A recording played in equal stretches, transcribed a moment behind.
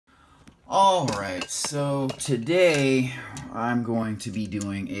Alright, so today I'm going to be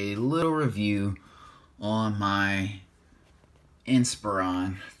doing a little review on my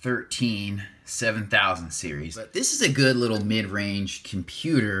Inspiron 13 7000 series. But this is a good little mid-range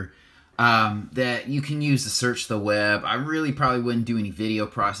computer that you can use to search the web. I really probably wouldn't do any video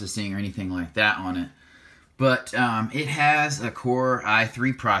processing or anything like that on it. But it has a Core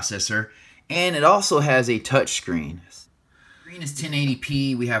i3 processor, and it also has a touchscreen. Screen is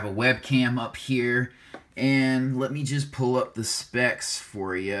 1080p. We have a webcam up here, and let me just pull up the specs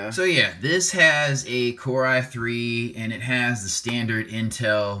for you. So yeah, this has a Core i3, and it has the standard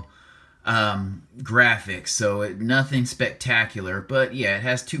Intel graphics, so nothing spectacular, but yeah, it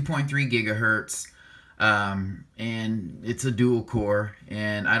has 2.3 gigahertz, and it's a dual core,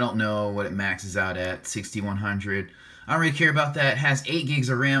 and I don't know what it maxes out at, 6100. I don't really care about that. It has 8 gigs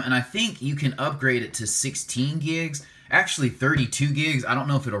of RAM, and I think you can upgrade it to 16 gigs, actually 32 gigs. I don't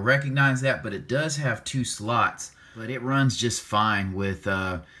know if it'll recognize that, but it does have 2 slots, but it runs just fine with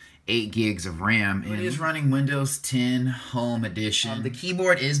 8 gigs of RAM. It is running Windows 10 Home Edition. The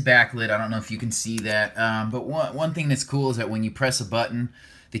keyboard is backlit. I don't know if you can see that, but one thing that's cool is that when you press a button,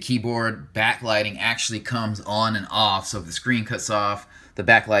 the keyboard backlighting actually comes on and off. So if the screen cuts off, the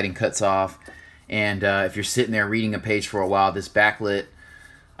backlighting cuts off. And if you're sitting there reading a page for a while, this backlighting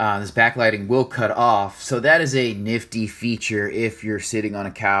will cut off. So that is a nifty feature if you're sitting on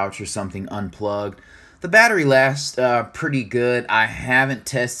a couch or something unplugged. The battery lasts pretty good. I haven't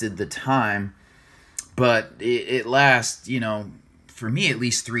tested the time, but it lasts, you know, for me at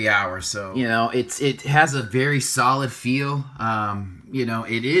least 3 hours. So, you know, it has a very solid feel. You know,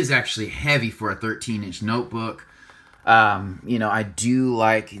 it is actually heavy for a 13-inch notebook. You know, I do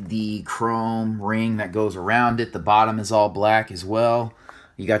like the chrome ring that goes around it. The bottom is all black as well.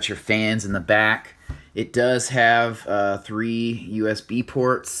 You got your fans in the back. It does have 3 USB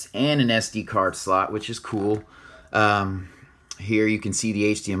ports and an SD card slot, which is cool. Here you can see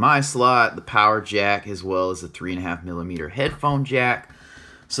the HDMI slot, the power jack, as well as the 3.5mm headphone jack.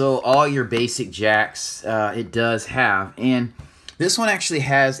 So all your basic jacks it does have. And this one actually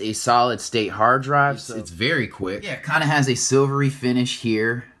has a solid state hard drive, so it's very quick. Yeah, it kind of has a silvery finish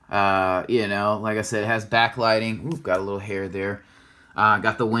here. You know, like I said, it has backlighting. Ooh, got a little hair there.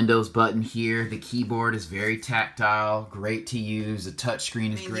 Got the Windows button here. The keyboard is very tactile, great to use. The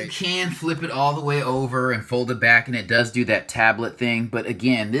touchscreen is great. You can flip it all the way over and fold it back, and it does do that tablet thing. But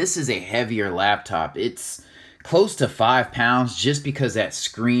again, this is a heavier laptop. It's close to 5 pounds just because that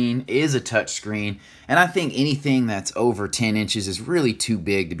screen is a touch screen. And I think anything that's over 10 inches is really too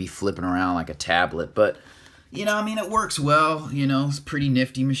big to be flipping around like a tablet. But you know, I mean, it works well. You know, it's a pretty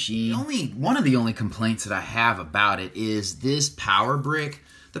nifty machine. One of the only complaints that I have about it is this power brick.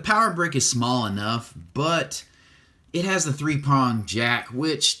 The power brick is small enough, but it has the 3-prong jack,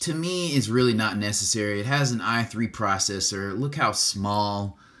 which to me is really not necessary. It has an i3 processor. Look how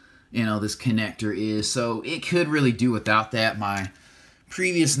small, you know, this connector is. So it could really do without that. My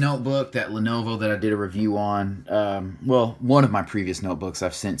previous notebook, that Lenovo that I did a review on, well, one of my previous notebooks,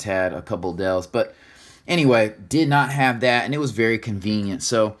 I've since had a couple Dells, but anyway, did not have that, and it was very convenient.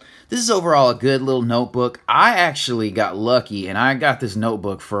 So this is overall a good little notebook. I actually got lucky, and I got this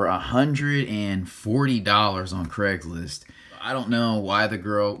notebook for $140 on Craigslist. I don't know why the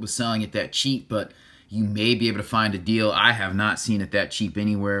girl was selling it that cheap, but you may be able to find a deal. I have not seen it that cheap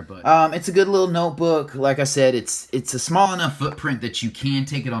anywhere, but it's a good little notebook. Like I said, it's a small enough footprint that you can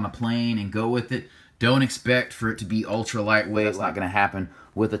take it on a plane and go with it. Don't expect for it to be ultra lightweight. It's not going to happen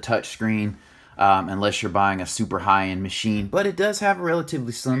with a touchscreen. Unless you're buying a super high-end machine. But it does have a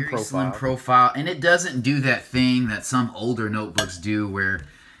relatively slim profile. And it doesn't do that thing that some older notebooks do where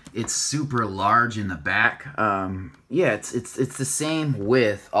it's super large in the back. Yeah, it's the same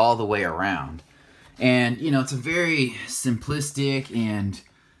width all the way around. And, you know, it's a very simplistic and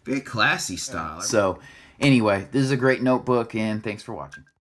very classy style. So, anyway, this is a great notebook, and thanks for watching.